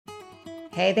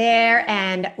Hey there,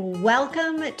 and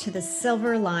welcome to the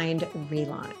Silver Lined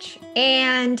relaunch.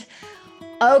 And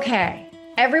okay,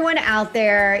 everyone out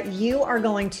there, you are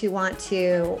going to want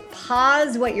to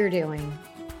pause what you're doing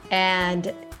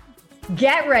and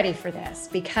get ready for this,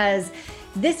 because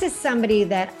this is somebody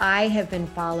that I have been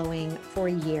following for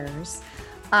years.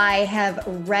 I have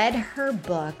read her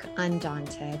book,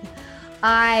 Undaunted.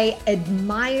 I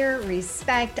admire,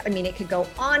 respect. I mean, it could go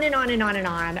on and on and on and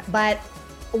on, but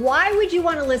why would you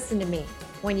want to listen to me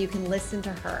when you can listen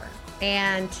to her?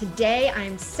 And today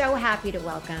I'm so happy to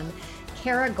welcome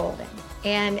Kara Goldin.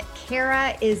 And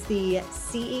Kara is the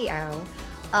CEO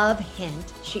of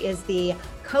Hint. She is the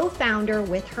co-founder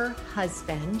with her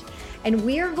husband. And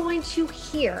we are going to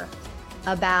hear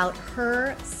about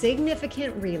her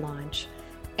significant relaunch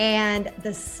and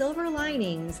the silver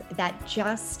linings that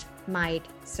just might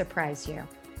surprise you.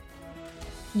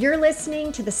 You're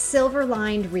listening to the Silver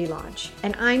Lined Relaunch,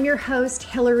 and I'm your host,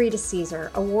 Hillary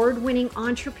DeCesar, award-winning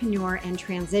entrepreneur and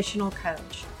transitional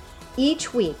coach.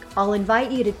 Each week, I'll invite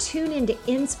you to tune into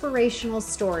inspirational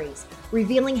stories,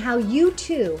 revealing how you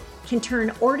too can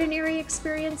turn ordinary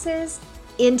experiences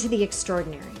into the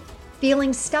extraordinary.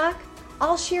 Feeling stuck?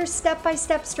 I'll share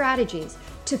step-by-step strategies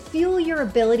to fuel your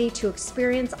ability to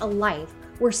experience a life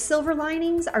where silver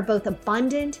linings are both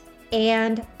abundant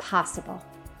and possible.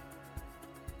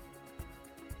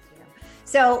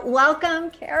 So welcome,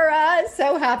 Kara.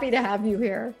 So happy to have you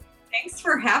here. Thanks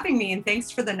for having me, and thanks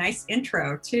for the nice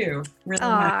intro too. Really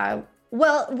nice.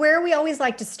 Well, where we always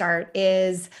like to start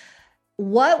is,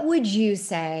 what would you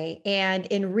say? And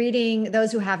in reading,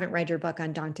 those who haven't read your book,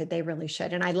 Undaunted, they really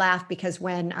should. And I laugh because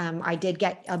when I did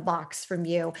get a box from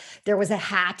you, there was a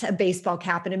hat, a baseball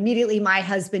cap, and immediately my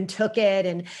husband took it,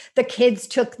 and the kids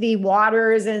took the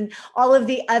waters and all of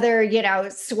the other,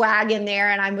 swag in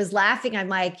there. And I was laughing. I'm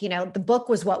like, the book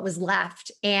was what was left.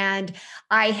 And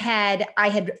I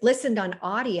had listened on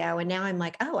audio, and now I'm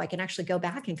like, oh, I can actually go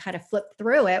back and kind of flip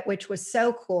through it, which was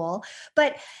so cool.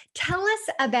 But tell us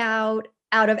about,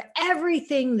 out of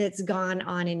everything that's gone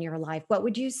on in your life, what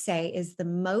would you say is the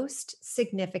most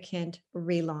significant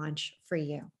relaunch for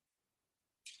you?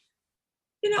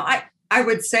 I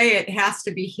would say it has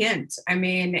to be Hint. I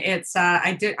mean,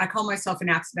 I call myself an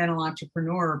accidental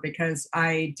entrepreneur because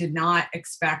I did not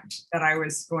expect that I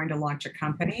was going to launch a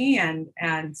company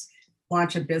and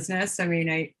launch a business. I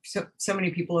mean, so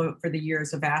many people over the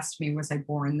years have asked me, was I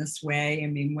born this way? I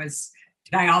mean,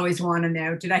 did I always want to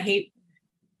know? Did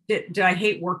I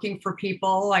hate working for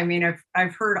people? I mean,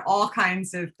 I've heard all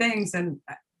kinds of things, and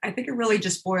I think it really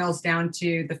just boils down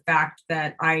to the fact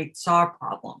that I saw a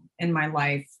problem in my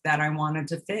life that I wanted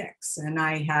to fix, and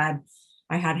I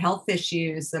had health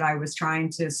issues that I was trying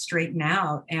to straighten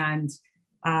out, and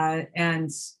it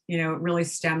really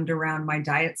stemmed around my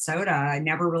diet soda. I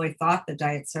never really thought that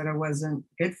diet soda wasn't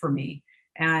good for me.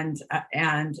 And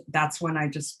that's when I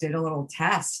just did a little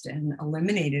test and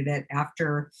eliminated it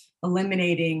after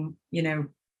eliminating,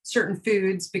 certain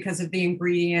foods because of the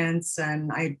ingredients.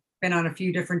 And I'd been on a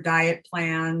few different diet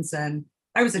plans, and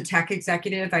I was a tech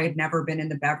executive. I had never been in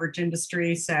the beverage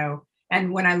industry.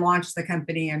 And when I launched the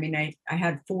company, I mean, I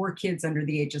had 4 kids under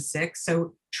the age of 6.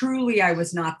 So truly, I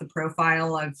was not the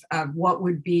profile of what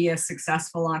would be a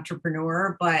successful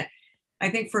entrepreneur. But I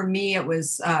think for me, it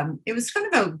was kind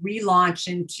of a relaunch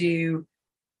into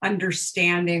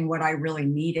understanding what I really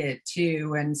needed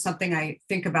to. And something I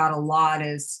think about a lot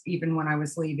is, even when I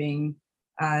was leaving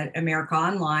America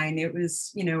Online, it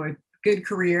was, a good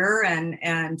career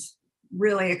and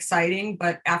really exciting.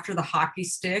 But after the hockey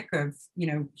stick of,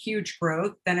 huge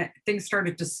growth, then things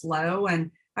started to slow. And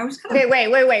I was kind of... Wait.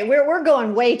 We're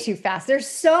going way too fast. There's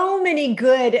so many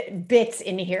good bits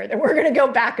in here that we're going to go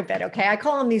back a bit. Okay. I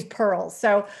call them these pearls.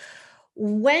 So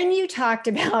when you talked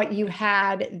about you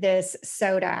had this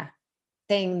soda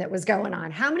thing that was going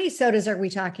on, how many sodas are we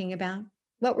talking about?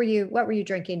 What were you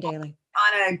drinking daily?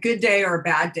 On a good day or a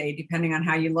bad day, depending on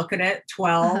how you look at it,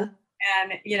 12. Uh-huh.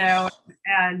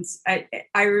 And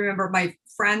I remember my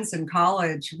friends in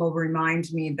college will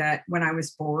remind me that when I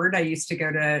was bored, I used to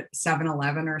go to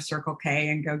 7-Eleven or Circle K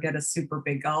and go get a super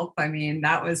big gulp. I mean,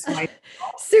 that was my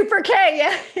Super K.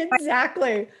 Yeah,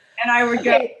 exactly. And I would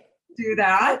go do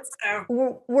that.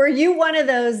 So. Were you one of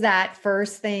those that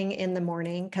first thing in the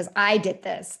morning? Because I did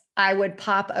this. I would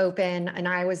pop open, and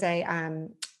I was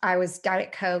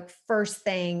Diet Coke first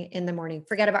thing in the morning.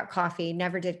 Forget about coffee.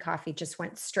 Never did coffee. Just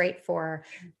went straight for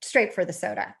the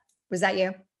soda. Was that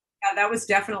you? Yeah, that was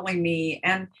definitely me.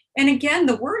 And again,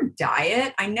 the word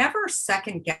diet, I never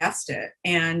second guessed it.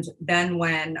 And then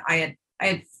when I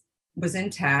was in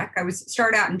tech,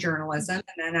 started out in journalism,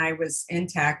 and then I was in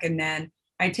tech, and then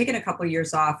I'd taken a couple of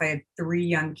years off. I had 3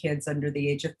 young kids under the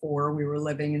age of 4. We were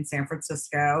living in San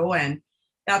Francisco, and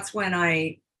that's when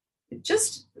I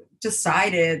just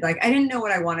decided, like, I didn't know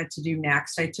what I wanted to do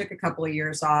next. I took a couple of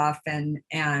years off and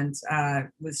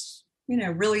was,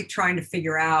 really trying to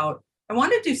figure out, I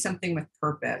wanted to do something with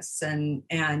purpose. And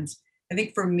I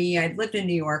think for me, I'd lived in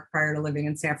New York prior to living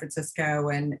in San Francisco,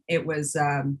 and it was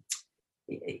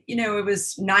it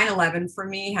was 9/11 for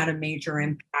me, had a major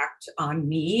impact on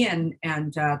me and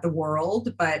the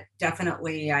world, but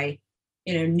definitely I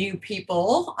knew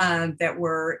people that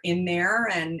were in there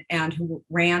and who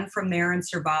ran from there and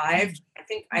survived. I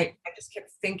think I just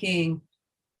kept thinking,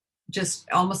 just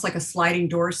almost like a sliding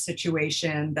door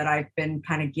situation, that I've been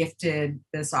kind of gifted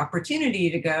this opportunity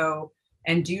to go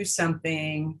and do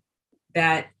something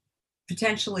that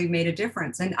potentially made a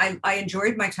difference. And I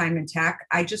enjoyed my time in tech.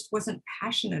 I just wasn't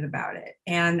passionate about it.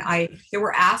 And there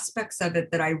were aspects of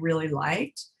it that I really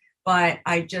liked, but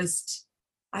I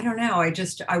don't know.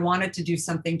 I wanted to do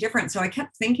something different. So I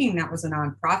kept thinking that was a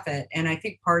nonprofit. And I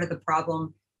think part of the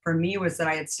problem for me was that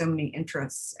I had so many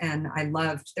interests, and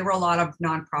there were a lot of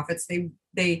nonprofits.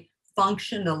 They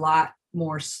functioned a lot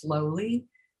more slowly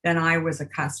than I was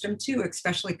accustomed to,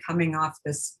 especially coming off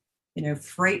this,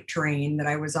 freight train that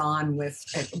I was on with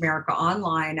America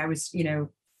Online. I was,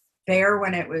 there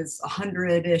when it was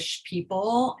 100-ish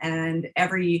people, and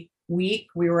every week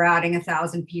we were adding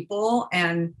 1,000 people,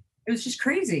 and it was just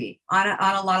crazy on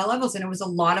a lot of levels. And it was a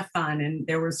lot of fun. And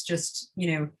there was just,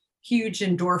 huge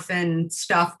endorphin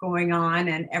stuff going on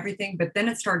and everything. But then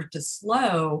it started to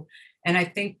slow. And I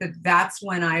think that's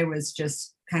when I was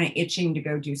just kind of itching to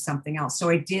go do something else.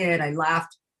 So I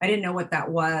left. I didn't know what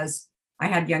that was. I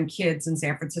had young kids in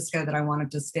San Francisco that I wanted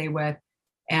to stay with.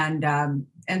 And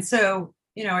so,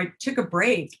 I took a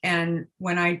break. And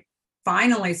when I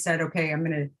finally said, okay, I'm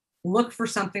going to look for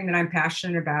something that I'm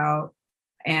passionate about,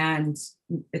 and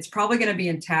it's probably going to be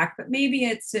in tech, but maybe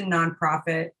it's in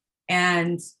nonprofit,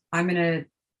 and I'm going to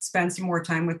spend some more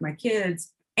time with my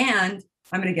kids, and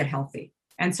I'm going to get healthy.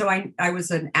 And so I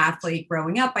was an athlete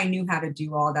growing up. I knew how to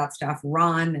do all that stuff,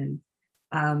 run,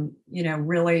 and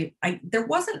really, there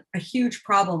wasn't a huge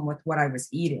problem with what I was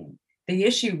eating. The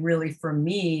issue really for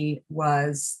me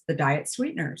was the diet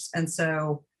sweeteners. And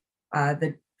so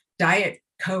the Diet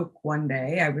Coke one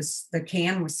day, the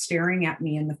can was staring at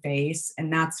me in the face.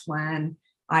 And that's when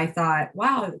I thought,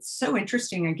 wow, it's so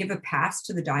interesting. I give a pass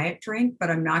to the diet drink, but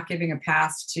I'm not giving a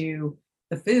pass to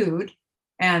the food,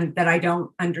 and that I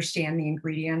don't understand the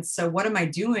ingredients. So what am I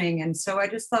doing? And so I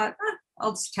just thought,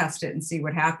 I'll just test it and see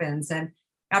what happens. And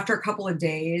after a couple of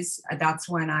days, that's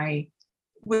when I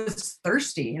was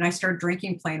thirsty, and I started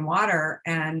drinking plain water.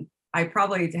 And I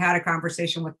probably had a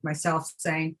conversation with myself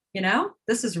saying,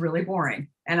 this is really boring,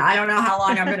 and I don't know how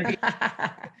long I'm going to be.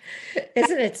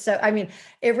 Isn't it so? I mean,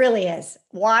 it really is.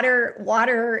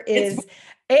 Water is,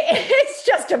 it's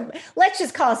just let's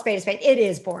just call a spade a spade. It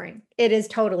is boring. It is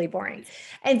totally boring.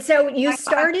 And so you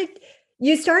started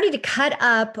to cut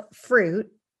up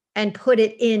fruit and put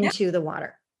it into the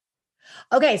water.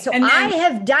 Okay. So I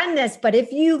have done this, but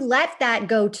if you let that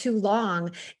go too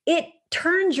long, it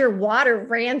turns your water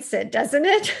rancid, doesn't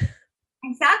it?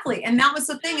 Exactly. And that was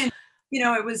the thing. And,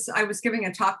 I was giving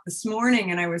a talk this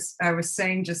morning, and I was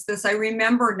saying just this. I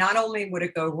remember not only would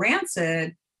it go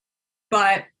rancid,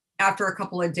 but after a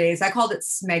couple of days, I called it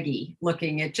smeggy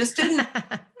looking. It just wasn't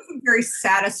very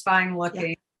satisfying looking.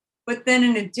 Yeah. But then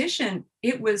in addition,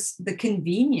 it was the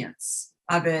convenience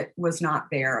of it was not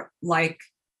there. Like,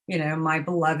 my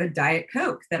beloved Diet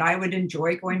Coke that I would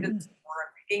enjoy going to the store,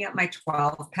 picking up my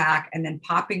 12-pack and then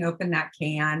popping open that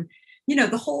can,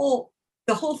 the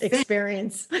whole thing.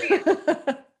 Experience.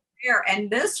 And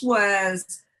this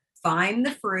was find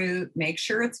the fruit, make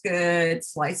sure it's good,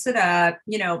 slice it up,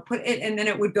 put it, and then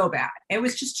it would go bad. It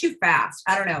was just too fast.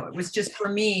 I don't know. It was just, for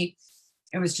me,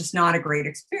 it was just not a great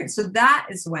experience. So that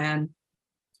is when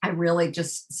I really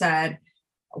just said,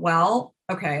 well,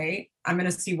 okay, I'm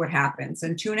going to see what happens.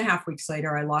 And 2.5 weeks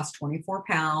later, I lost 24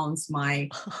 pounds. My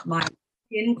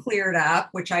skin cleared up,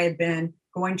 which I had been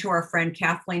going to our friend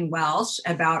Kathleen Welsh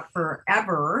about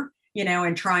forever,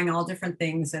 and trying all different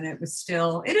things. And it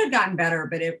had gotten better,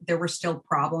 but there were still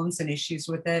problems and issues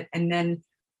with it. And then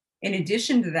in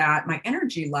addition to that, my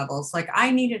energy levels, like I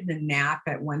needed a nap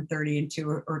at 1:30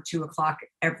 and 2 o'clock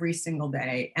every single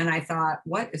day. And I thought,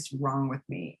 what is wrong with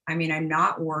me? I mean, I'm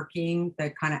not working the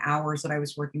kind of hours that I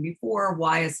was working before.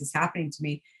 Why is this happening to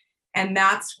me? And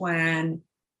that's when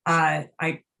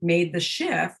I made the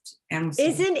shift. And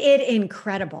isn't it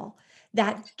incredible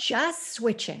that just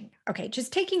switching,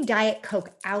 just taking Diet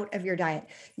Coke out of your diet,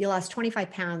 you lost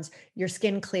 25 pounds, your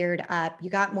skin cleared up, you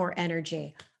got more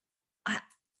energy.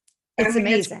 It's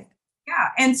amazing. Yeah.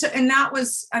 And that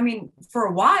was, I mean, for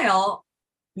a while,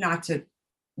 not to,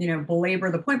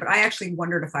 belabor the point, but I actually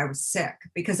wondered if I was sick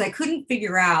because I couldn't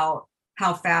figure out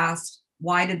how fast,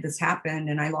 why did this happen?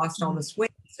 And I lost all this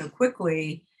weight so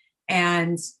quickly.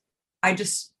 And I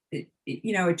just,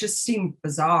 it just seemed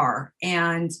bizarre.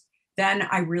 And then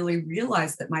I really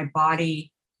realized that my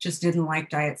body just didn't like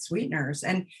diet sweeteners.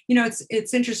 And,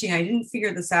 it's interesting. I didn't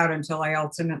figure this out until I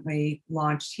ultimately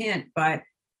launched Hint, but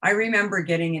I remember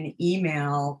getting an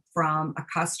email from a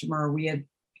customer. We had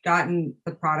gotten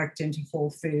the product into Whole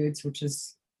Foods, which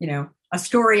is, a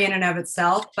story in and of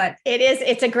itself, but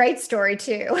it's a great story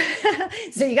too.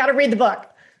 So you got to read the book.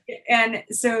 And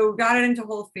so got it into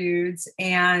Whole Foods,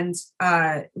 and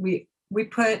we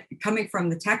put, coming from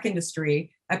the tech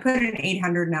industry, I put an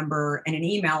 800 number and an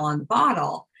email on the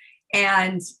bottle.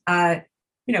 And,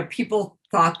 people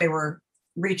thought they were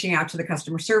reaching out to the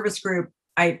customer service group.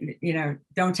 I,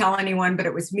 don't tell anyone, but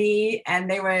it was me.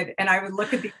 And I would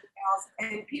look at the emails,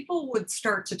 and people would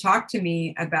start to talk to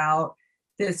me about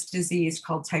this disease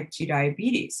called type 2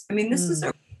 diabetes. I mean, this is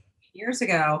years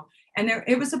ago, and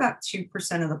it was about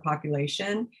 2% of the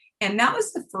population. And that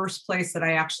was the first place that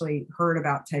I actually heard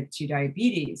about type 2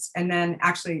 diabetes. And then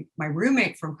actually my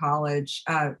roommate from college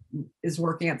is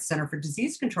working at the Center for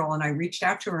Disease Control. And I reached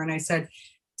out to her and I said,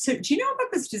 so do you know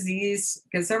about this disease?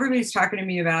 Because everybody's talking to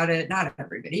me about it. Not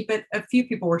everybody, but a few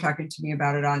people were talking to me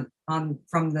about it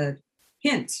from the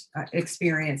Hint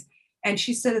experience. And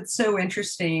she said, it's so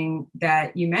interesting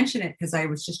that you mention it because I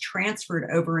was just transferred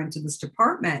over into this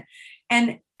department.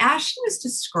 And as she was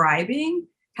describing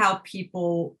how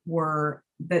people were,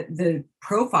 the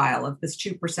profile of this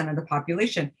 2% of the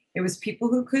population, it was people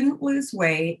who couldn't lose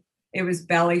weight. It was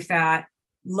belly fat,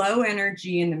 low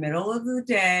energy in the middle of the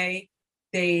day.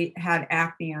 They had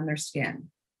acne on their skin.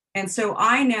 And so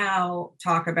I now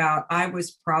talk about, I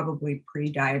was probably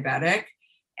pre-diabetic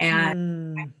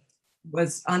and I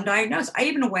was undiagnosed. I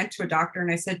even went to a doctor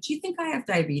and I said, do you think I have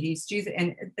diabetes?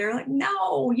 And they're like,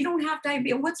 no, you don't have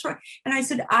diabetes. What's wrong? And I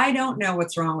said, I don't know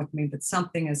what's wrong with me, but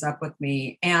something is up with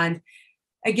me. And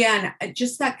again,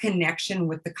 just that connection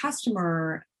with the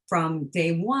customer from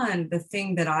day one, the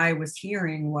thing that I was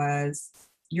hearing was,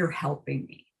 you're helping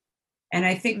me. And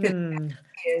I think that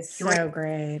is so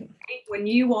great. When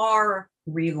you are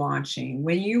relaunching,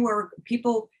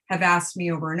 people have asked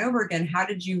me over and over again, how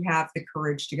did you have the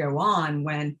courage to go on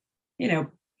when,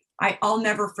 I'll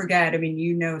never forget. I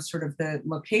mean, sort of the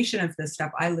location of this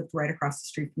stuff. I lived right across the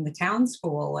street from the town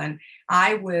school, and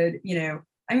I would, it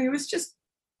was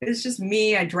just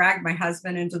me. I dragged my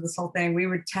husband into this whole thing. We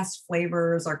would test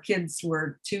flavors. Our kids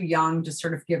were too young to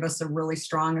sort of give us a really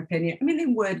strong opinion. I mean, they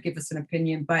would give us an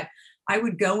opinion, but I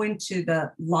would go into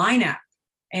the lineup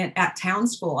and at town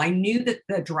school. I knew that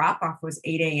the drop off was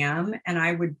 8 a.m. and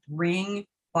I would bring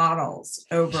bottles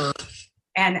over,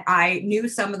 and I knew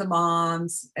some of the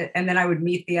moms, and then I would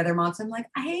meet the other moms. I'm like,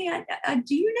 hey,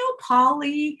 do you know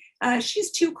Polly?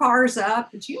 She's 2 cars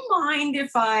up. Do you mind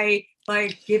if I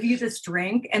give you this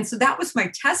drink? And so that was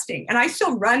my testing. And I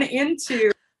still run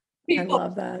into people. I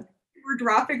love that. Were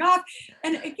dropping off.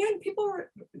 And again, people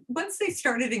were, once they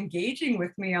started engaging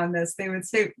with me on this, they would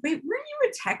say, wait, were you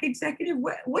a tech executive?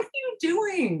 What are you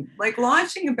doing? Like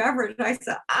launching a beverage? I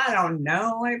said, I don't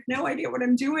know. I have no idea what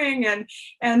I'm doing.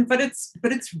 But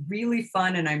it's really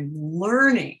fun. And I'm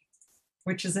learning,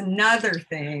 which is another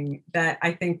thing that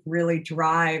I think really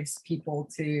drives people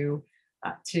to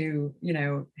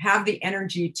have the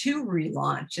energy to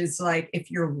relaunch. Is like, if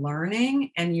you're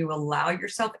learning and you allow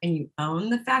yourself and you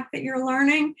own the fact that you're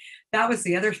learning. That was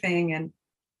the other thing. And,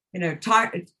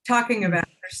 talking about,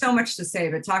 there's so much to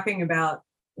say, but talking about,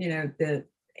 the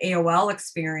AOL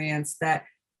experience that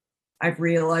I've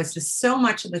realized is so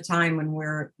much of the time when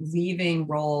we're leaving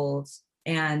roles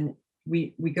and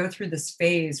we go through this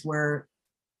phase where,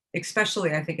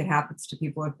 especially I think it happens to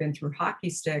people who have been through hockey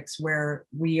sticks, where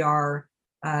we are,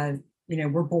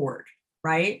 we're bored,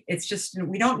 right? It's just,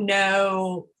 we don't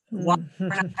know what.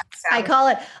 I call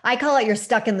it you're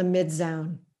stuck in the mid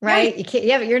zone, right? You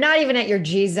can't, you're not even at your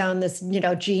G zone, this,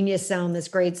 genius zone, this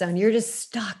great zone. You're just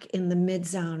stuck in the mid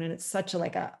zone. And it's such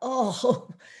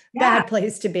bad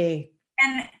place to be.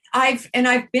 And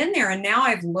I've been there, and now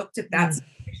I've looked at that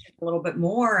a little bit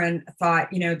more and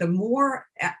thought, the more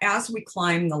as we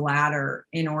climb the ladder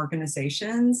in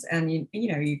organizations, and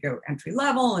you go entry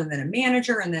level and then a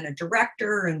manager and then a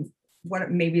director and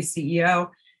maybe a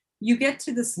CEO, you get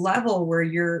to this level where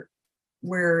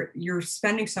you're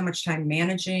spending so much time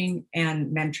managing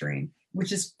and mentoring,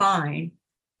 which is fine,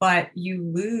 but you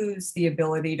lose the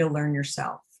ability to learn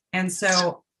yourself. And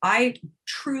so I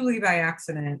truly by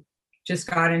accident just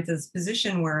got into this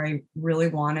position where I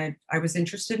was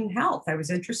interested in health. I was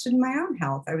interested in my own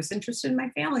health. I was interested in my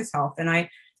family's health. And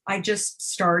I just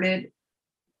started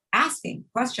asking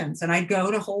questions, and I'd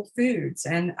go to Whole Foods,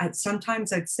 and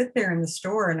sometimes I'd sit there in the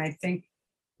store and I'd think,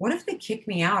 what if they kick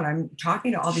me out? I'm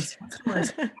talking to all these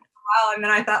customers. And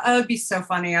then I thought, oh, it'd be so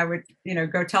funny. I would,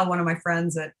 go tell one of my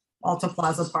friends at Alta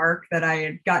Plaza Park that I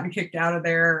had gotten kicked out of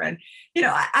there. And,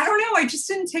 I don't know. I just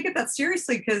didn't take it that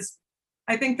seriously, because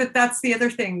I think that that's the other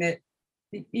thing that,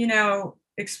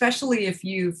 especially if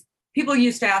people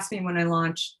used to ask me when I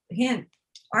launched Hint,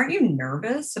 aren't you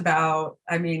nervous about,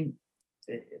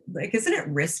 like, isn't it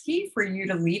risky for you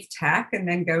to leave tech and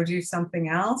then go do something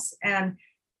else? And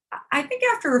I think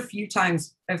after a few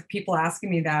times of people asking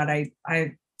me that,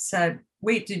 I said,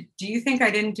 wait, do you think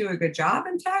I didn't do a good job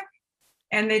in tech?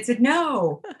 And they said,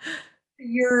 no,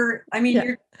 you're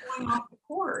going off the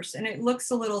course and it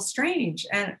looks a little strange.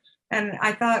 And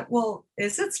I thought, well,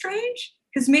 is it strange?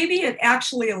 Because maybe it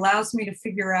actually allows me to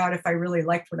figure out if I really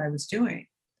liked what I was doing.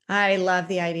 I love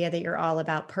the idea that you're all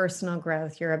about personal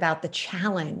growth. You're about the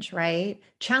challenge, right?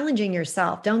 Challenging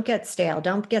yourself. Don't get stale.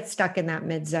 Don't get stuck in that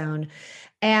mid zone,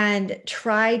 and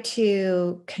try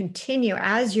to continue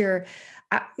as you're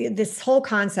this whole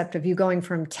concept of you going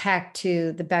from tech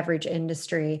to the beverage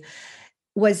industry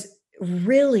was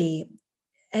really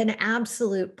an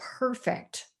absolute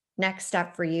perfect next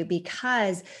step for you,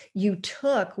 because you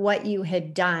took what you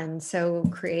had done so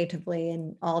creatively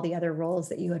in all the other roles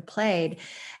that you had played.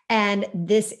 And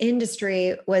this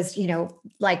industry was,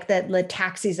 like the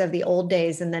taxis of the old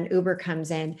days, and then Uber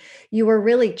comes in. You were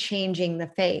really changing the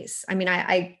face.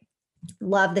 I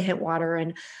love the Hint water,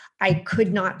 and I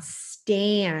could not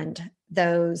stand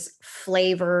those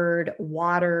flavored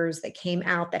waters that came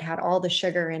out that had all the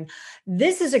sugar. And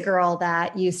this is a girl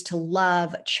that used to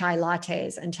love chai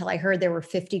lattes until I heard there were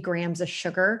 50 grams of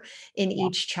sugar in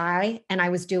each chai. And I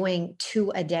was doing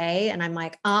 2 a day. And I'm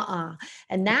like,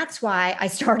 And that's why I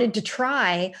started to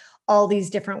try all these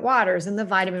different waters and the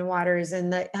vitamin waters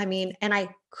and and I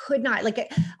could not,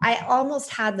 like, I almost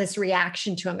had this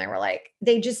reaction to them.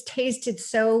 They just tasted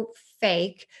so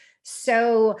fake,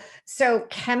 so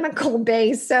chemical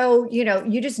based. So,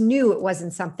 you just knew it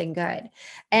wasn't something good.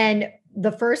 And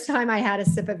the first time I had a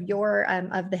sip of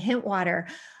of the Hint water,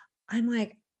 I'm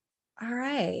like, all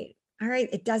right.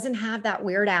 It doesn't have that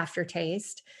weird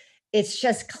aftertaste. It's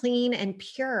just clean and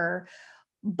pure,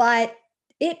 but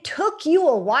it took you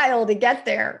a while to get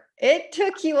there. It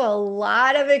took you a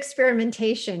lot of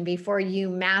experimentation before you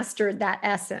mastered that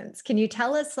essence. Can you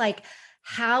tell us,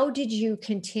 how did you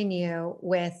continue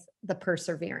with the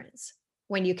perseverance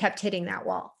when you kept hitting that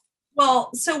wall? Well,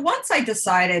 so once I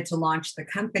decided to launch the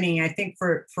company, I think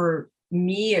for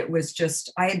me, it was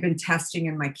just, I had been testing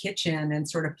in my kitchen and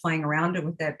sort of playing around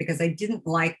with it because I didn't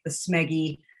like the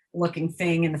smeggy looking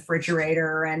thing in the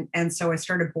refrigerator. And so I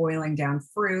started boiling down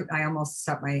fruit. I almost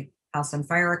set my house on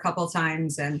fire a couple of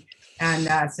times, and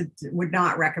so would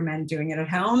not recommend doing it at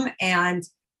home. And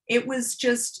it was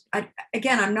just,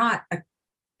 again, I'm not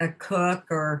a cook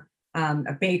or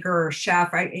a baker or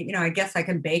chef. I guess I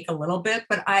can bake a little bit,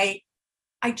 but I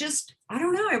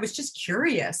don't know. I was just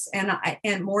curious,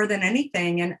 and more than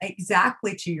anything, and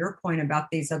exactly to your point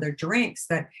about these other drinks,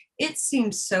 that it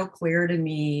seemed so clear to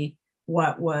me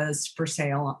what was for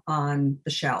sale on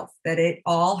the shelf, that it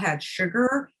all had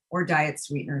sugar or diet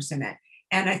sweeteners in it.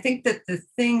 And I think that the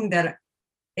thing that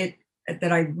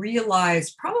I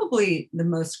realized probably the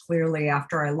most clearly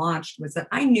after I launched was that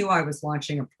I knew I was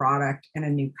launching a product and a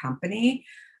new company.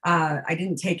 I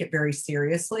didn't take it very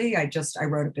seriously. I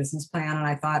wrote a business plan, and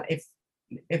I thought if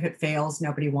it fails,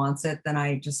 nobody wants it, then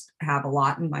I just have a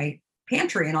lot in my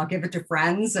pantry and I'll give it to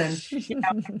friends and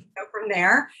go from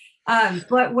there.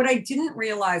 But what I didn't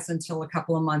realize until a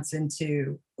couple of months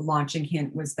into launching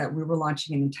Hint was that we were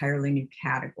launching an entirely new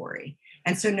category.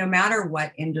 And so no matter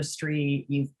what industry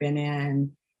you've been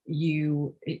in,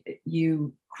 you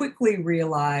quickly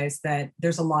realize that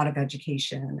there's a lot of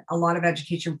education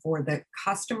for the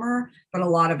customer, but a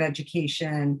lot of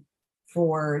education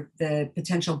for the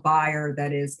potential buyer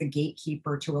that is the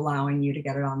gatekeeper to allowing you to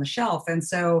get it on the shelf. And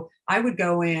so I would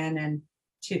go in and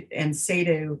say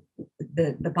to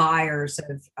the buyers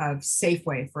of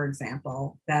Safeway, for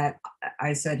example, that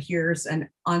I said, here's an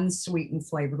unsweetened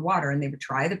flavored water, and they would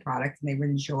try the product and they would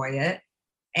enjoy it.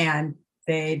 And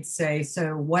they'd say,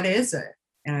 so what is it?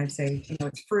 And I'd say,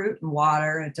 it's fruit and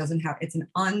water. And it's an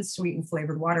unsweetened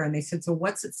flavored water. And they said, so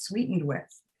what's it sweetened with?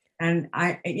 And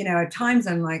at times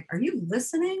I'm like, are you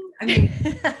listening?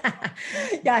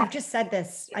 Yeah, I've just said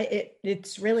this.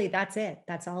 It's really, that's it.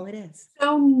 That's all it is.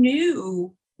 So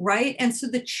new right. And so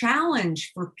the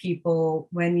challenge for people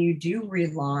when you do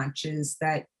relaunch is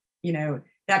that,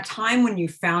 that time when you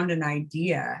found an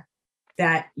idea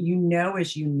that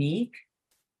is unique,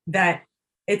 that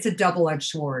it's a double-edged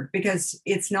sword, because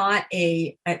it's not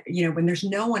when there's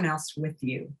no one else with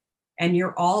you and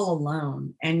you're all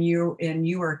alone, and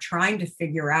you are trying to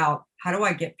figure out, how do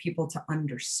I get people to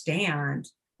understand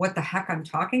what the heck I'm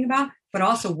talking about, but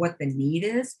also what the need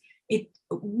is.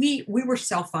 We were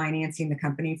self-financing the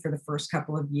company for the first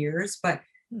couple of years, but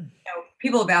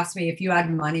people have asked me, if you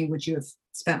had money, would you have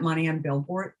spent money on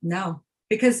billboard? No,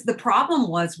 because the problem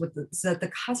was that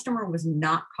the customer was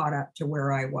not caught up to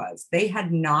where I was. They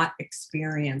had not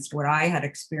experienced what I had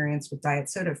experienced with diet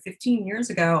soda 15 years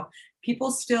ago.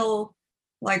 People still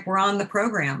were on the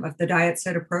program of the diet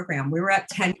soda program. We were at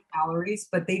 10 calories,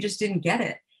 but they just didn't get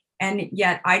it. And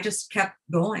yet I just kept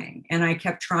going, and I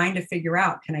kept trying to figure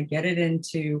out, can I get it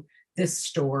into this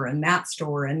store and that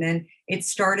store? And then it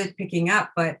started picking up.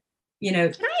 But, Can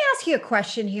I ask you a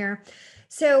question here?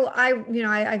 So I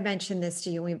mentioned this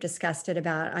to you. We've discussed it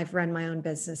about, I've run my own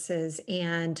businesses,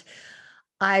 and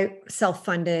I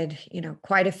self-funded,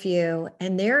 quite a few.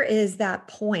 And there is that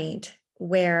point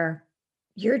where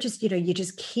you're just, you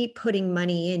just keep putting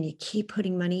money in, you keep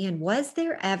putting money in. Was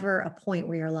there ever a point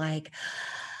where you're like,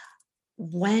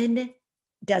 when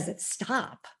does it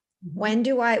stop? When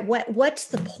do what's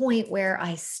the point where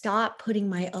I stop putting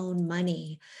my own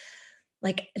money?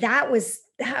 That was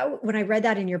how, when I read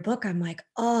that in your book, I'm like,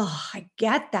 oh, I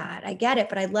get that. I get it.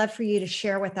 But I'd love for you to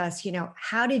share with us,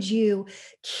 how did you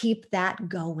keep that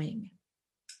going?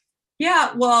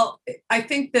 Yeah, well, I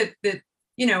think that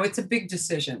it's a big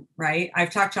decision, right?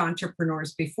 I've talked to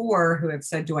entrepreneurs before who have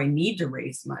said, do I need to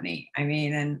raise money? I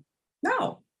mean, and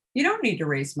no, you don't need to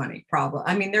raise money, probably.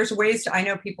 I mean, there's ways I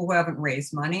know people who haven't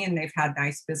raised money and they've had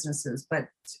nice businesses, but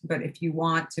if you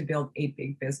want to build a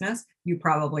big business, you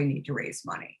probably need to raise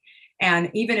money.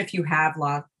 And even if you have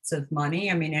lots of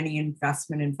money, I mean, any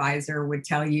investment advisor would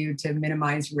tell you, to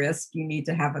minimize risk, you need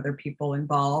to have other people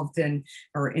involved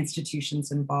or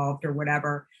institutions involved or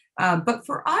whatever. But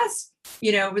for us,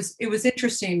 it was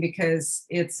interesting, because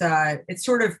it's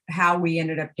sort of how we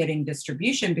ended up getting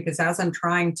distribution, because as I'm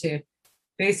trying to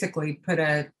basically put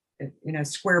a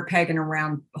square peg in a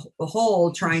round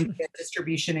hole, trying to get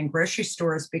distribution in grocery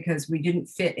stores, because we didn't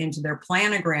fit into their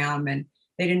planogram, and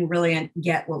they didn't really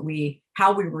get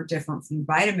how we were different from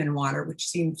vitamin water, which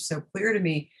seemed so clear to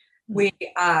me.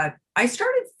 I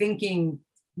started thinking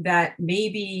that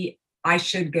maybe I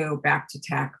should go back to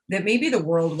tech, that maybe the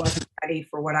world wasn't ready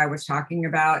for what I was talking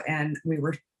about, and we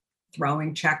were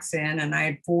throwing checks in, and I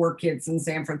had 4 kids in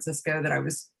San Francisco that I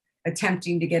was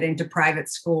attempting to get into private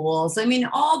schools. I mean,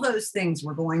 all those things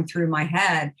were going through my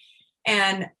head.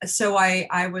 And so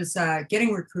I was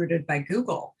getting recruited by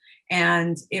Google.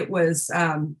 And it was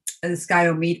this guy,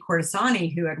 Omid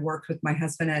Kordestani, who had worked with my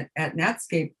husband at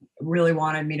Netscape, really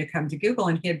wanted me to come to Google,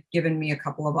 and he had given me a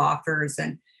couple of offers.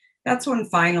 And that's when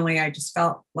finally I just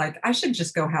felt like I should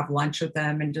just go have lunch with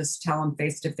them and just tell them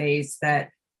face to face that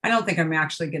I don't think I'm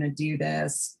actually going to do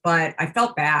this. But I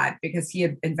felt bad, because he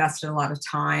had invested a lot of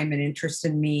time and interest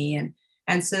in me.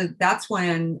 And so that's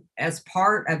when, as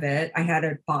part of it, I had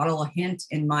a bottle of hint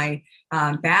in my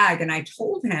bag, and I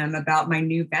told him about my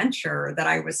new venture, that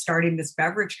I was starting this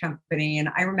beverage company. And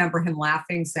I remember him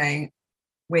laughing, saying,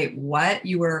 wait, what?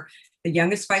 You were the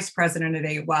youngest vice president at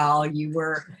AOL. You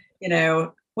were,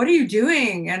 what are you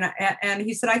doing? And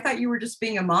he said, I thought you were just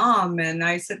being a mom. And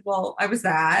I said, well, I was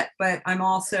that, but I'm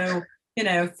also,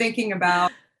 thinking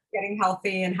about getting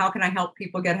healthy, and how can I help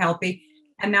people get healthy?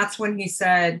 And that's when he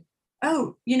said,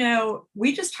 oh,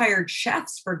 we just hired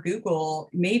chefs for Google.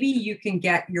 Maybe you can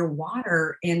get your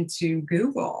water into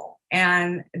Google,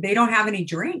 and they don't have any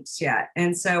drinks yet.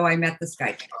 And so I met this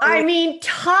guy. I mean,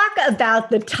 talk about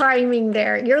the timing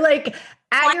there. You're like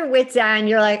at your wit's end.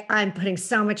 You're like, I'm putting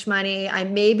so much money.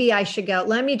 Maybe I should go.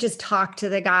 Let me just talk to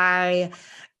the guy.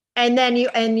 And then you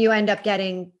end up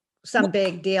getting some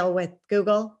big deal with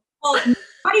Google. Well,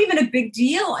 not even a big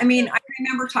deal. I mean, I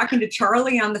remember talking to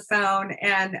Charlie on the phone,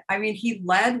 and I mean, he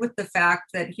led with the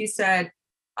fact that he said,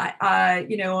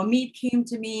 Amit came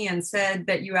to me and said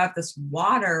that you have this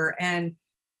water, and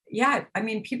yeah, I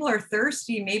mean, people are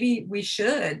thirsty. Maybe we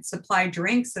should supply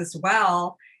drinks as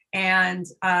well. And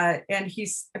he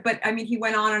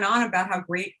went on and on about how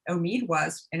great Omid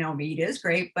was, and Omid is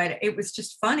great, but it was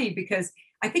just funny because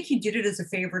I think he did it as a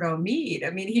favor to Omid.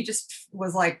 I mean, he just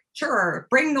was like, sure,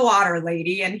 bring the water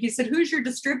lady. And he said, who's your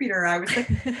distributor? I was like,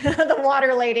 the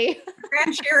water lady.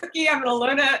 Grand Cherokee, I'm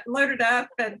going to load it up.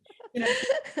 And, 10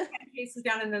 cases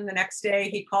down. And then the next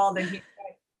day he called and he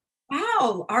said,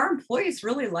 wow, our employees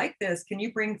really like this. Can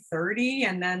you bring 30?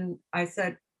 And then I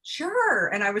said, sure.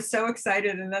 And I was so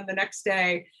excited. And then the next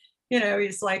day,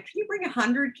 he's like, can you bring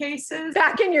 100 cases?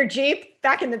 Back in your Jeep,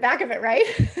 back in the back of it, right?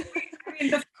 I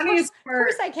mean, the funniest Of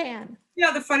course I can.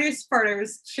 Yeah, the funniest part I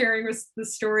was sharing with the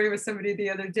story with somebody the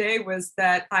other day was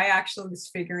that I actually was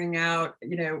figuring out,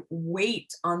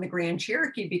 weight on the Grand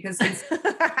Cherokee because it's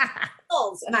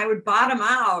hills, and I would bottom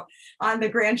out on the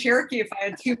Grand Cherokee if I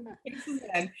had two cases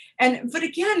in. But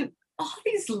again, all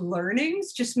these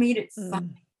learnings just made it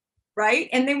fun. Right.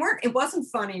 And it wasn't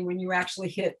funny when you actually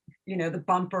hit, the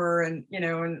bumper and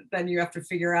then you have to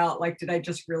figure out, like, did I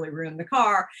just really ruin the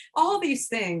car? All these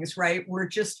things, right, were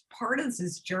just part of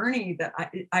this journey that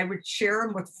I would share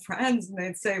them with friends and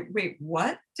they'd say, wait,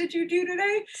 what did you do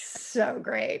today? So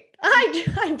great. I'm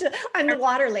the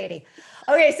water lady.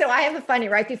 Okay. So I have a funny,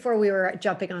 right before we were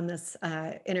jumping on this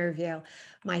interview,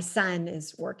 my son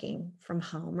is working from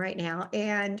home right now.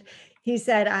 And he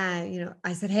said,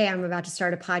 I said, hey, I'm about to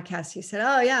start a podcast. He said,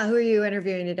 oh yeah, who are you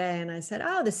interviewing today? And I said,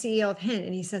 oh, the CEO of Hint.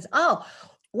 And he says, oh,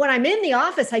 when I'm in the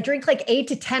office, I drink like 8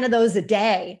 to 10 of those a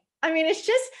day. I mean, it's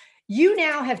just, you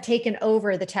now have taken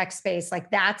over the tech space.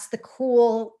 Like that's the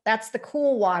cool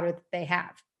water that they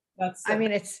have.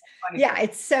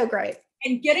 It's so great.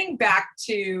 And getting back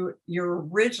to your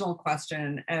original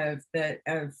question of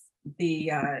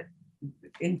the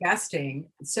investing.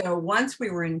 So once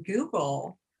we were in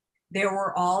Google, there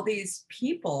were all these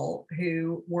people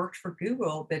who worked for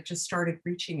Google that just started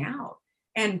reaching out.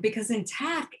 And because in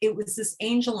tech, it was this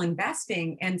angel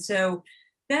investing. And so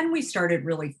then we started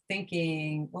really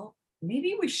thinking, well,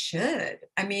 maybe we should.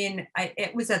 I mean,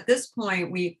 it was at this point,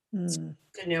 we started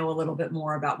to know a little bit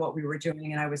more about what we were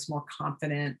doing and I was more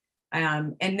confident.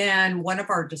 And then one of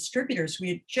our distributors, we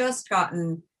had just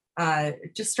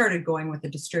started going with a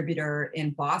distributor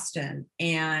in Boston,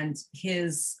 and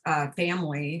his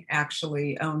family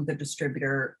actually owned the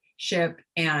distributorship,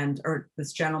 or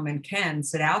this gentleman, Ken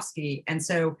Sadowski. And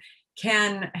so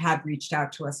Ken had reached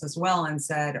out to us as well and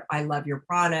said, I love your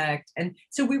product. And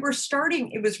so we were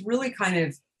starting, it was really kind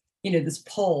of, this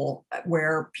poll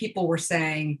where people were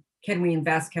saying, can we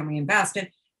invest? Can we invest? And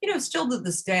still to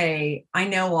this day, I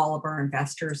know all of our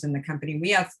investors in the company. We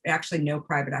have actually no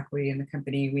private equity in the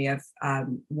company. We have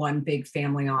one big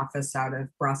family office out of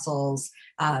Brussels,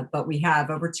 but we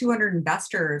have over 200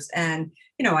 investors. And,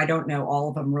 I don't know all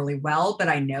of them really well, but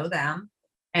I know them.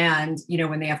 And,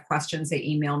 when they have questions, they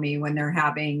email me. When they're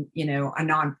having, a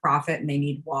nonprofit and they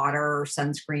need water or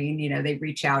sunscreen, they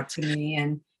reach out to me.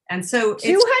 And so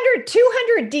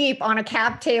 200 deep on a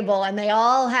cap table, and they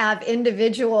all have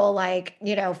individual,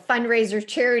 fundraisers,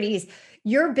 charities.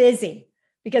 You're busy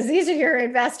because these are your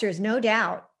investors, no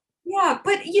doubt. Yeah.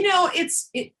 But,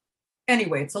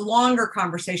 anyway, it's a longer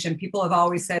conversation. People have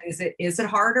always said, is it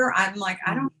harder? I'm like,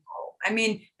 I don't know. I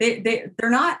mean, they're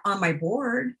not on my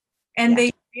board, and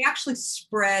they actually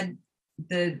spread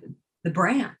the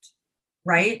brand.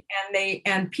 Right.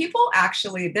 And people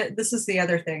actually, this is the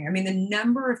other thing. I mean, the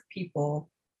number of people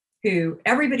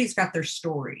everybody's got their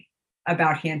story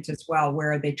about Hint as well,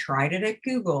 where they tried it at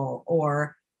Google,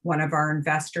 or one of our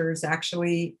investors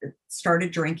actually started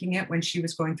drinking it when she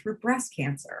was going through breast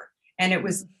cancer. And it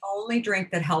was the only drink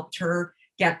that helped her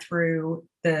get through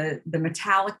the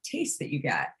metallic taste that you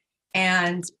get.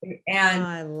 And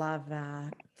I love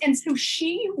that. And so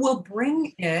she will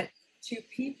bring it to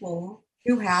people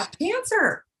who have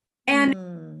cancer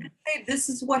and say, this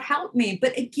is what helped me.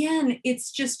 But again,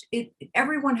 it's just,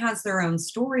 everyone has their own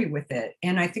story with it.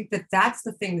 And I think that's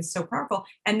the thing that's so powerful.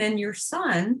 And then your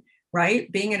son,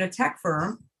 right, being at a tech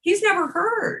firm, he's never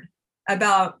heard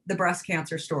about the breast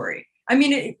cancer story. I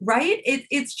mean,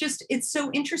 it's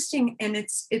so interesting, and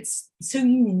it's so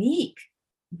unique,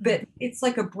 but it's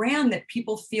like a brand that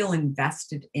people feel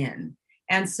invested in.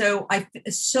 And so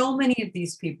so many of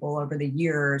these people over the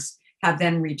years have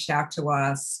then reached out to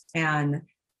us. And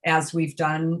as we've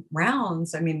done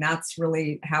rounds, I mean, that's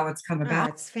really how it's come about.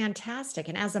 It's fantastic.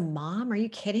 And as a mom, are you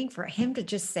kidding? For him to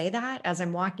just say that as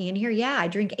I'm walking in here, yeah, I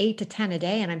drink 8 to 10 a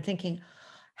day. And I'm thinking,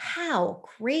 how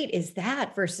great is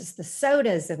that versus the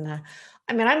sodas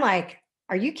I'm like,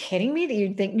 are you kidding me that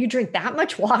you think you drink that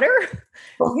much water?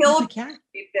 Well, he'll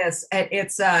this.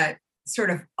 It's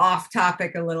sort of off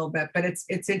topic a little bit, but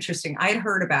it's interesting. I had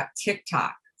heard about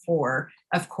TikTok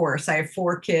of course, I have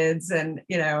 4 kids, and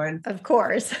of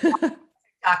course,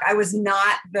 I was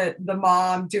not the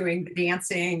mom doing the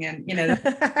dancing and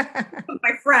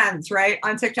my friends, right,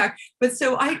 on TikTok. But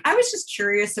so I was just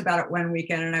curious about it one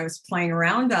weekend, and I was playing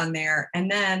around on there,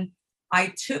 and then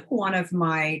I took one of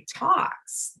my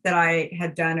talks that I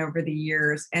had done over the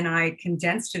years, and I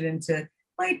condensed it into,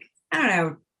 like, I don't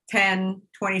know, 10,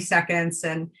 20 seconds.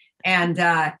 And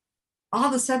all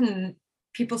of a sudden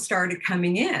people started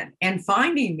coming in and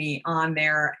finding me on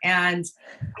there. And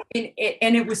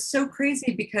it was so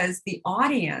crazy because the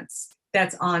audience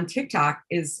that's on TikTok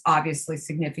is obviously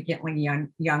significantly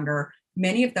younger.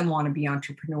 Many of them want to be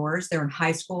entrepreneurs. They're in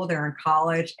high school, they're in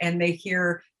college, and they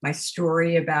hear my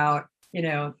story about,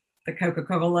 the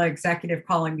Coca-Cola executive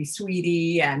calling me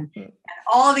sweetie and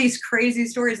all these crazy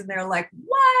stories. And they're like,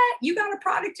 what? You got a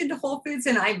product into Whole Foods?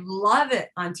 And I love it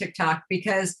on TikTok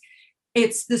because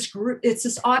it's this group, it's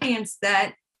this audience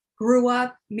that grew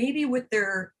up maybe with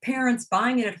their parents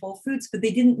buying it at Whole Foods, but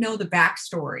they didn't know the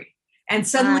backstory. And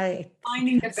suddenly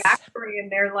finding the backstory,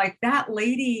 and they're like, that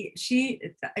lady, she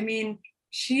didn't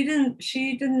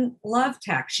love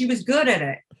tech. She was good at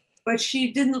it, but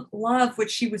she didn't love what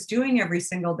she was doing every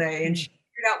single day. And she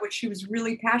figured out what she was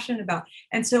really passionate about.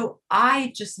 And so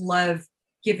I just love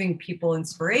giving people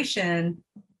inspiration,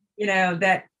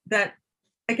 that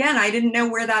again, I didn't know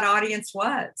where that audience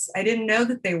was. I didn't know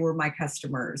that they were my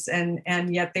customers, and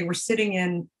yet they were sitting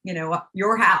in,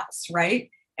 your house, right?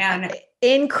 And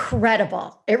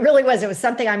incredible. It really was. It was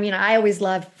something, I always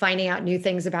love finding out new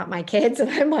things about my kids. And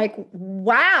I'm like,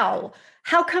 wow,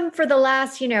 how come for the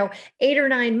last, 8 or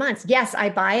 9 months? Yes, I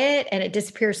buy it and it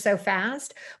disappears so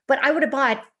fast, but I would have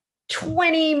bought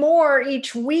 20 more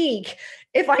each week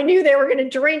if I knew they were going to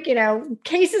drink,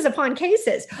 cases upon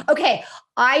cases. Okay.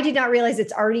 I did not realize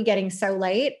it's already getting so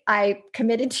late. I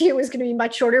committed to you it was going to be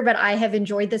much shorter, but I have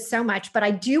enjoyed this so much. But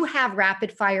I do have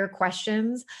rapid fire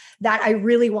questions that I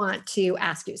really want to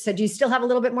ask you. So do you still have a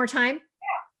little bit more time?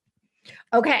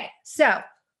 Yeah. Okay. So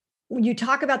you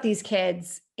talk about these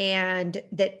kids and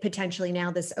that potentially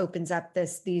now this opens up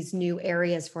these new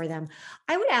areas for them.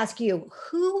 I would ask you,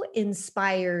 who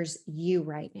inspires you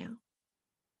right now?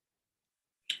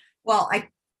 Well,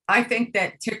 I think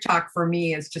that TikTok for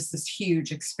me is just this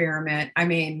huge experiment. I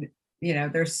mean,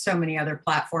 there's so many other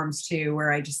platforms too,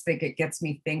 where I just think it gets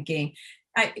me thinking.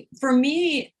 For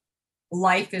me,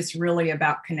 life is really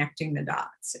about connecting the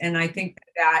dots. And I think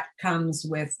that comes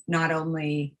with not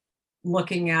only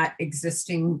looking at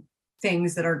existing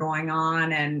things that are going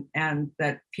on and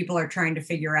that people are trying to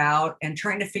figure out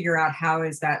how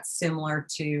is that similar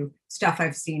to stuff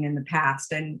I've seen in the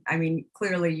past. And I mean,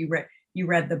 clearly you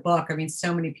read the book. I mean,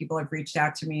 so many people have reached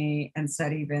out to me and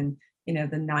said even, the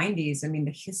 90s, I mean,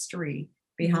 the history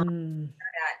behind the internet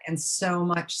and so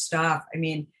much stuff. I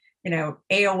mean,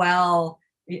 AOL,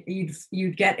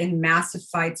 you'd get in massive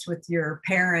fights with your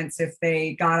parents if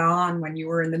they got on when you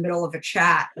were in the middle of a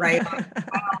chat, right?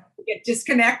 You get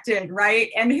disconnected, right?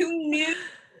 And who knew,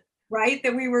 right,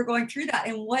 that we were going through that?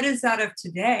 And what is that of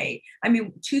today? I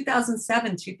mean,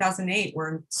 2007, 2008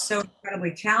 were so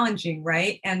incredibly challenging,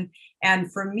 right? And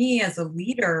for me as a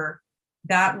leader,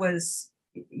 that was,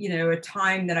 a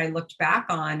time that I looked back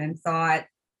on and thought,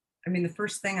 I mean, the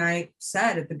first thing I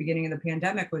said at the beginning of the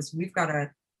pandemic was, we've got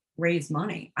to raise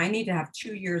money. I need to have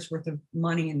 2 years worth of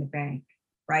money in the bank,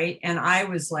 right? And I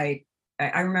was like,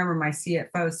 I remember my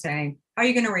CFO saying, how are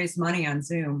you going to raise money on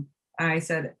Zoom? And I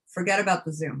said, forget about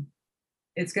the Zoom.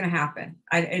 It's going to happen.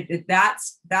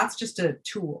 That's just a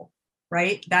tool,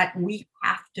 right? That we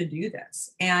have to do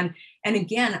this. And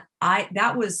again,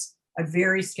 that was a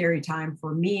very scary time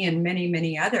for me and many,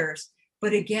 many others.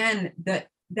 But again,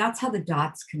 that's how the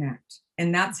dots connect.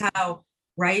 And that's how,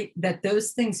 right, that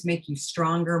those things make you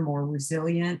stronger, more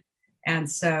resilient. And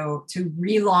so to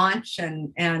relaunch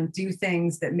and do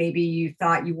things that maybe you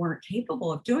thought you weren't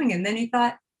capable of doing. And then you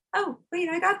thought, oh, wait,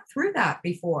 I got through that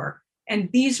before. And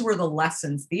these were the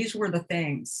lessons. These were the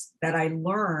things that I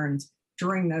learned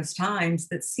during those times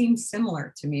that seem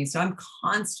similar to me. So I'm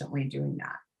constantly doing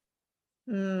that.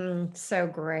 So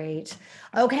great.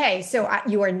 Okay. So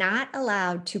you are not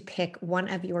allowed to pick one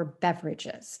of your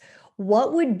beverages.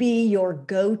 What would be your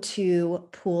go-to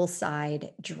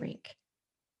poolside drink?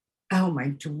 Oh, my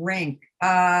drink.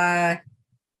 My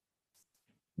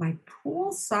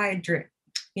poolside drink,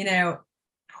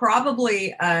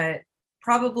 probably a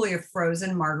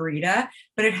frozen margarita,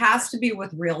 but it has to be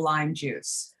with real lime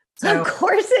juice. So, of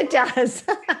course it does.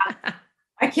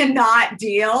 I cannot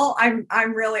deal.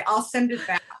 I'll send it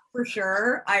back for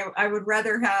sure. I would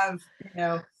rather have,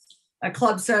 a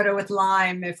club soda with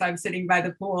lime if I'm sitting by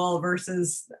the pool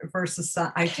versus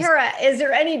Kara, is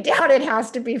there any doubt it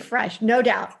has to be fresh? No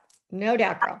doubt. No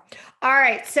doubt, girl. All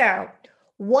right. So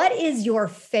what is your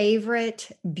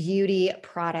favorite beauty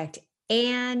product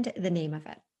and the name of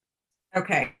it?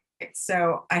 Okay.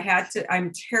 So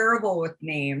I'm terrible with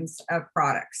names of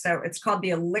products. So it's called the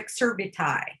Elixir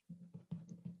Vitae.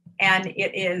 And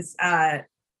it is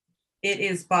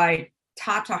by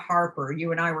Tata Harper,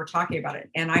 you and I were talking about it,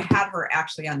 and I had her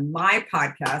actually on my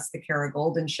podcast, the Kara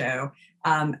Goldin Show.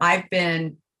 I've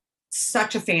been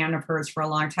such a fan of hers for a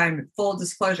long time. Full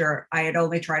disclosure, I had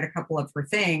only tried a couple of her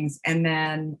things, and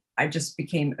then I just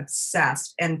became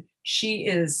obsessed. And she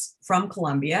is from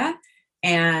Colombia,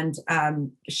 and I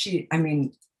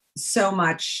mean, so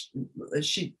much.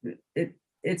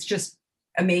 It's just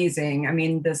amazing. I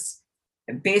mean,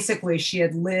 basically she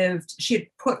had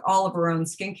put all of her own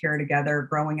skincare together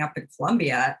growing up in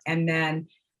Colombia. And then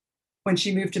when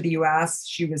she moved to the US,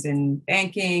 she was in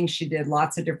banking. She did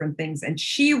lots of different things, and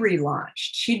she relaunched.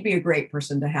 She'd be a great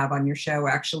person to have on your show,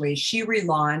 actually. She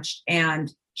relaunched,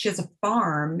 and she has a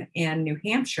farm in New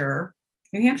Hampshire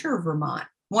or Vermont,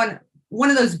 one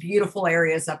of those beautiful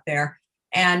areas up there.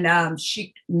 And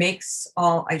she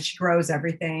grows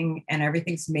everything, and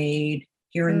everything's made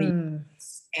here in the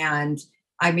US. And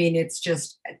I mean, it's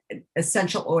just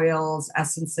essential oils,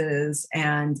 essences,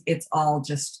 and it's all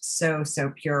just so,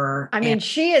 so pure. I mean,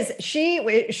 she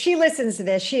listens to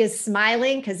this. She is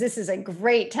smiling because this is a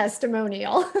great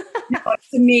testimonial. No,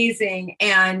 it's amazing.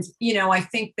 And, I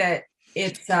think that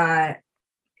it's,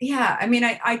 yeah, I mean,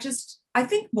 I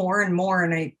think more and more,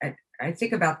 and I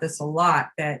think about this a lot,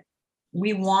 that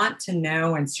we want to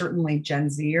know, and certainly Gen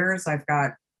Zers, I've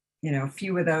got, a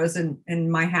few of those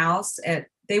in my house,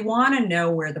 they want to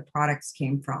know where the products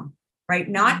came from, right?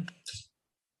 Not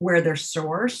where they're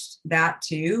sourced, that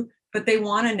too, but they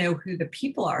want to know who the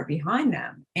people are behind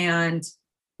them. And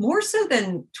more so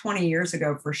than 20 years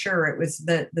ago, for sure, it was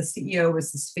the CEO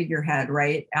was this figurehead,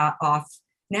 right?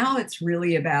 Now it's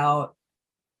really about,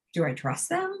 do I trust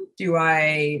them?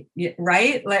 Right?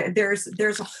 Like there's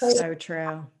a whole so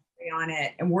true on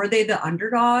it. And were they the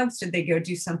underdogs? Did they go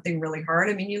do something really hard?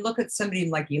 I mean, you look at somebody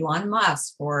like Elon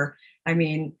Musk, or I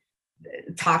mean,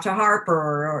 Tata Harper,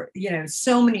 or,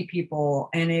 so many people.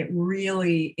 And it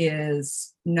really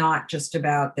is not just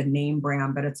about the name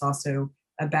brand, but it's also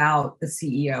about the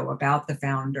CEO, about the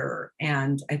founder.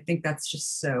 And I think that's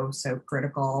just so, so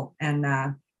critical. And,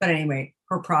 but anyway,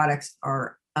 her products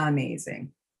are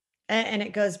amazing. And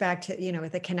it goes back to,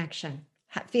 with a connection,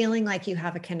 feeling like you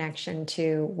have a connection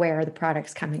to where the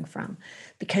product's coming from,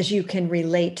 because you can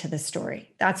relate to the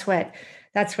story. That's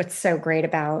what's so great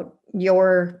about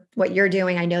what you're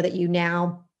doing. I know that you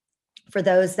now, for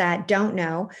those that don't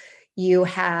know, you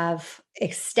have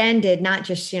extended, not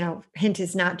just, hint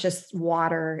is not just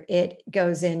water. It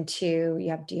goes into, you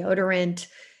have deodorant,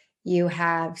 you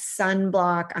have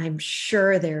sunblock. I'm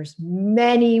sure there's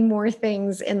many more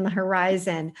things in the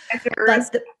horizon.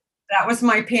 That was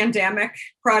my pandemic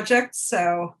project.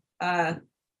 So,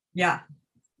 yeah.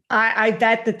 I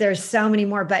bet that there's so many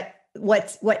more, but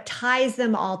what ties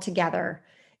them all together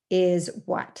is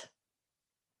what?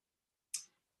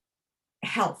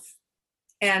 Health,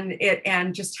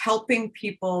 and just helping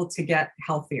people to get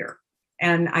healthier.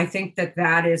 And I think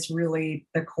that is really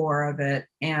the core of it.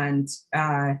 And,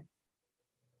 I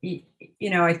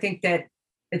think that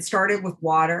it started with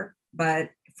water, but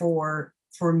for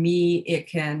me, it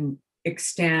can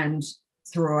extend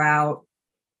throughout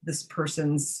this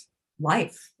person's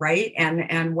life, right?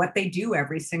 And what they do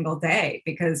every single day.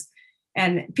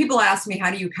 And people ask me,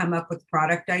 how do you come up with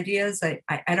product ideas?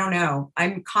 I don't know.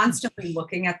 I'm constantly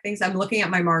looking at things. I'm looking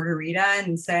at my margarita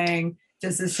and saying,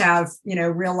 does this have,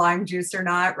 real lime juice or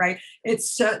not? Right.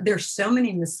 There's so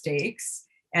many mistakes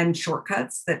and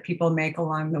shortcuts that people make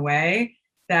along the way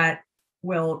that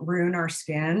will ruin our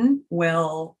skin,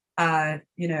 will,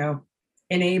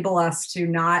 enable us to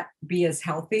not be as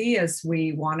healthy as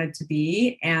we wanted to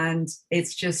be. And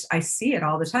it's just, I see it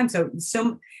all the time.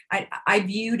 So I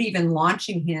viewed even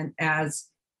launching him as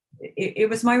it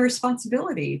was my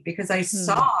responsibility, because I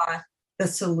saw the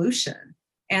solution.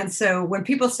 And so when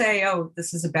people say, oh,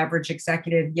 this is a beverage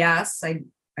executive, yes, I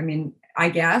mean, I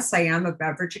guess I am a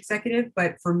beverage executive,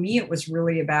 but for me, it was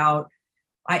really about,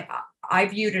 I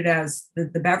viewed it as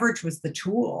the beverage was the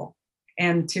tool,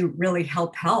 and to really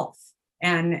help health.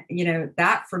 And,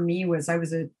 that for me I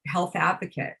was a health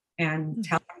advocate, and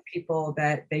telling people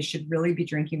that they should really be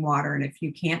drinking water. And if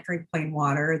you can't drink plain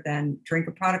water, then drink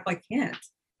a product like Hint,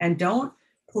 and don't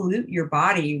pollute your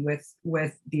body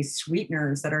with these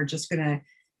sweeteners that are just going to,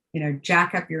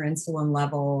 jack up your insulin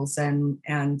levels. And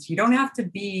you don't have to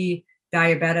be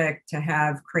diabetic to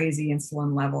have crazy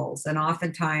insulin levels. And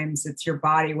oftentimes it's your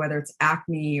body, whether it's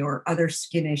acne or other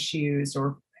skin issues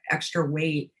or extra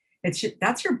weight,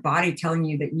 that's your body telling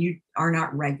you that you are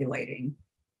not regulating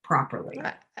properly.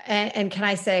 And can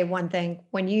I say one thing?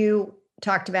 When you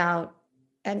talked about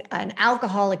an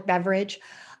alcoholic beverage,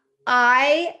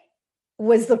 I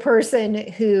was the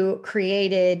person who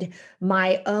created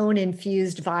my own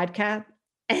infused vodka.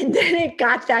 And then it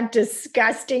got that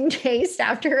disgusting taste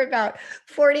after about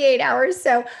 48 hours.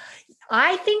 So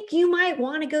I think you might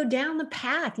want to go down the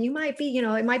path. You might be,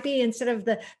 it might be instead of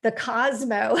the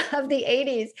Cosmo of the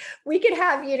 80s, we could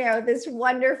have, this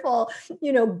wonderful,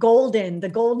 the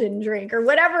golden drink or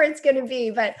whatever it's going to be.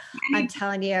 But I'm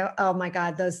telling you, oh my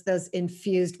God, those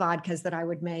infused vodkas that I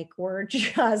would make were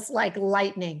just like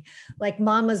lightning, like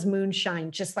Mama's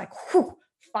moonshine, just like whew,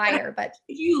 fire. But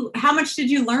how much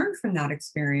did you learn from that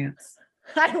experience?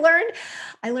 I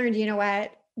learned, you know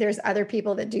what? There's other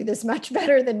people that do this much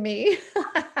better than me.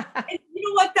 And you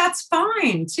know what? That's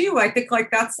fine too. I think like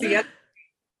that's the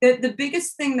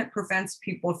biggest thing that prevents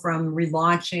people from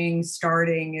relaunching,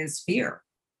 starting is fear.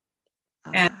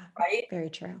 And right? Very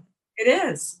true. It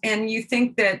is. And you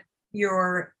think that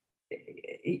you're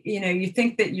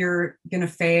going to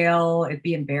fail, it'd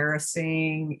be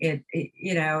embarrassing.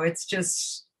 It's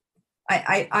just,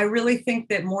 I really think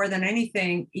that more than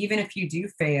anything, even if you do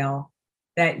fail,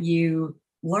 that you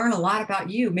learn a lot about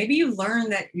you. Maybe you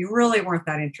learn that you really weren't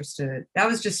that interested. That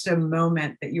was just a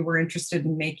moment that you were interested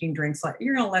in making drinks. Like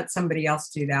you're going to let somebody else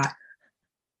do that.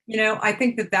 I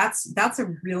think that's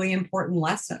a really important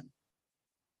lesson.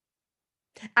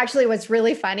 Actually, what's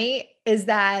really funny is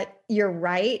that you're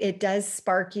right. It does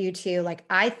spark you to, like,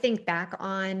 I think back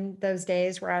on those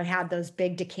days where I had those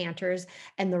big decanters,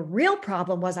 and the real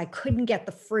problem was I couldn't get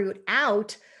the fruit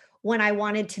out when I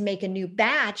wanted to make a new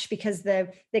batch because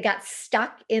they got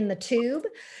stuck in the tube.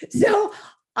 So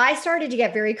I started to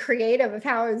get very creative of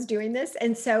how I was doing this.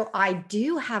 And so I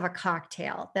do have a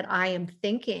cocktail that I am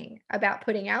thinking about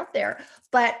putting out there,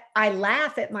 but I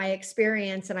laugh at my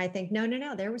experience and I think,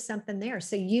 no, there was something there.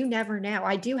 So you never know.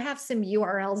 I do have some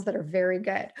URLs that are very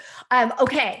good.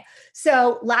 Okay.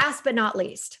 So last but not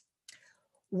least,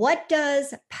 what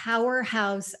does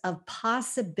powerhouse of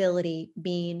possibility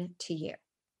mean to you?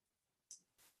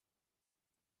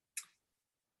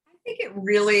 I think it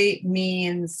really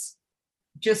means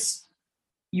just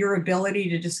your ability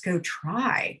to just go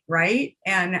try, right?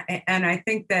 And I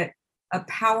think that a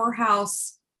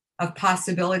powerhouse of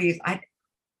possibilities, I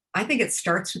think it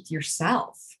starts with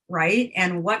yourself, right?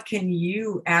 And what can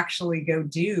you actually go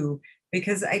do?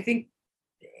 Because I think,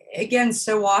 again,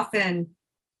 so often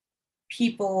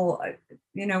people,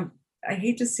 I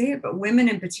hate to say it, but women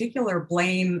in particular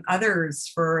blame others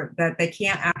for that they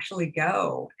can't actually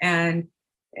go. And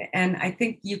I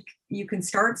think you can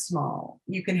start small.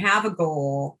 You can have a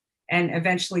goal and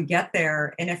eventually get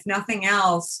there. And if nothing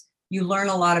else, you learn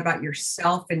a lot about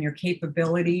yourself and your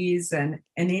capabilities and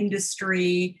an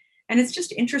industry. And it's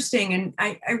just interesting. And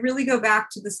I really go back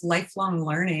to this lifelong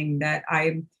learning that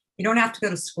you don't have to go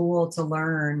to school to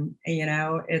learn.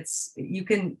 You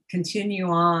can continue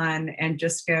on and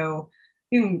just you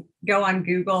can go on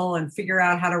Google and figure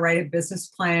out how to write a business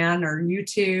plan, or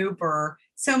YouTube, or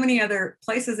so many other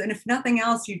places. And if nothing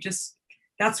else,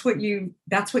 that's what you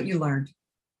learned.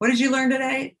 What did you learn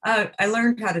today? I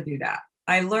learned how to do that.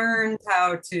 I learned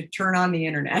how to turn on the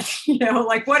internet,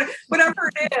 like whatever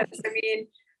it is. I mean,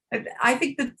 I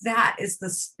think that is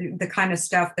the kind of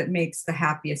stuff that makes the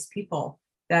happiest people,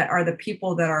 that are the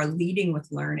people that are leading with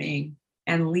learning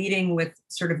and leading with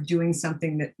sort of doing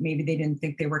something that maybe they didn't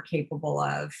think they were capable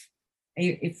of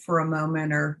for a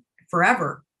moment or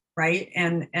forever. Right.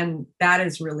 And that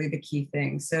is really the key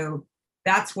thing. So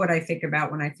that's what I think about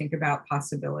when I think about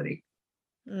possibility.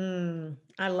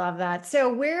 I love that.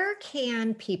 So where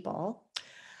can people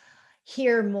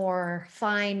hear more,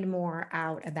 find more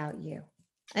out about you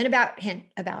and about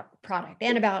product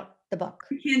and about the book?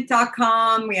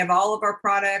 Hint.com. We have all of our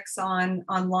products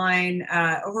online.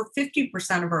 Over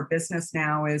 50% of our business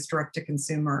now is direct to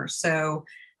consumer. So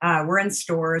we're in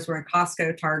stores. We're in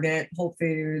Costco, Target, Whole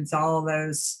Foods, all of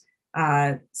those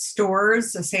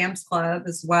stores, Sam's Club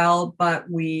as well, but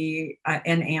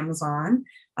and Amazon.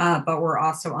 But we're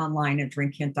also online at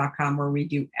drinkhint.com, where we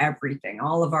do everything,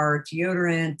 all of our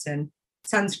deodorant and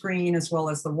sunscreen, as well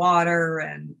as the water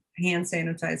and hand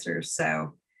sanitizers.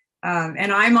 So,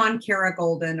 and I'm on Kara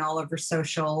Goldin all over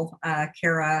social,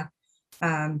 Kara,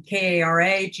 Kara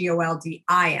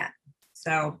Goldin.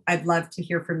 So I'd love to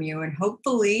hear from you, and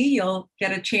hopefully you'll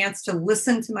get a chance to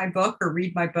listen to my book or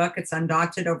read my book. It's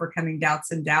Undaunted, Overcoming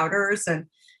Doubts and Doubters. And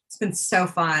it's been so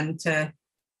fun to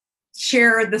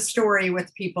share the story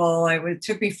with people. It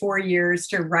took me 4 years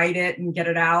to write it and get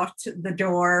it out the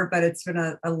door, but it's been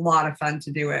a lot of fun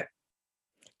to do it.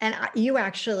 And you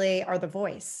actually are the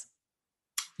voice.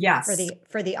 Yes.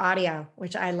 For the audio,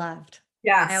 which I loved. I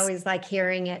Yes. always like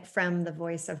hearing it from the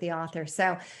voice of the author.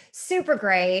 So super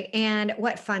great. And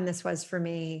what fun this was for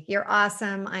me. You're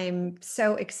awesome. I'm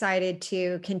so excited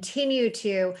to continue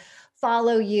to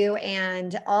follow you,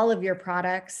 and all of your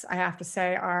products, I have to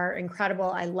say, are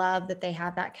incredible. I love that they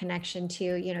have that connection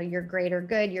to, your greater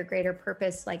good, your greater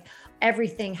purpose, like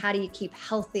everything. How do you keep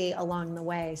healthy along the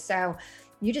way? So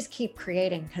you just keep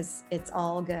creating because it's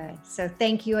all good. So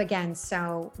thank you again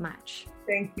so much.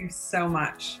 Thank you so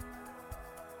much.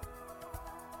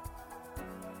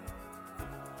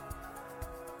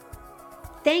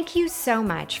 Thank you so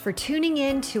much for tuning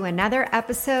in to another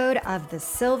episode of the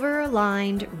Silver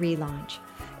Lined Relaunch.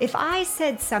 If I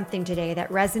said something today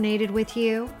that resonated with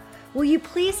you, will you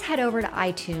please head over to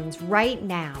iTunes right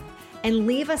now and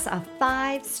leave us a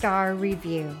 5-star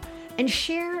review and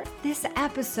share this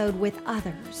episode with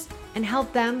others and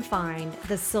help them find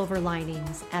the silver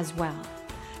linings as well.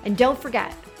 And don't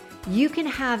forget, you can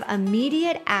have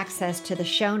immediate access to the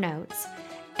show notes,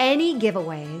 any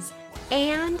giveaways,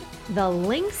 and the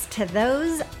links to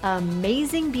those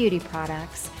amazing beauty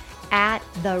products at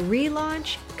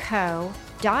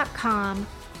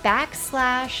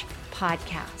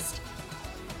therelaunchco.com/podcast.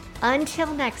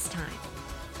 Until next time,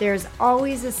 there's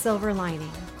always a silver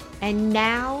lining, and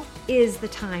now is the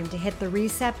time to hit the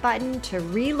reset button to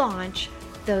relaunch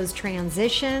those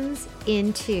transitions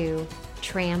into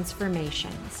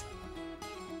transformations.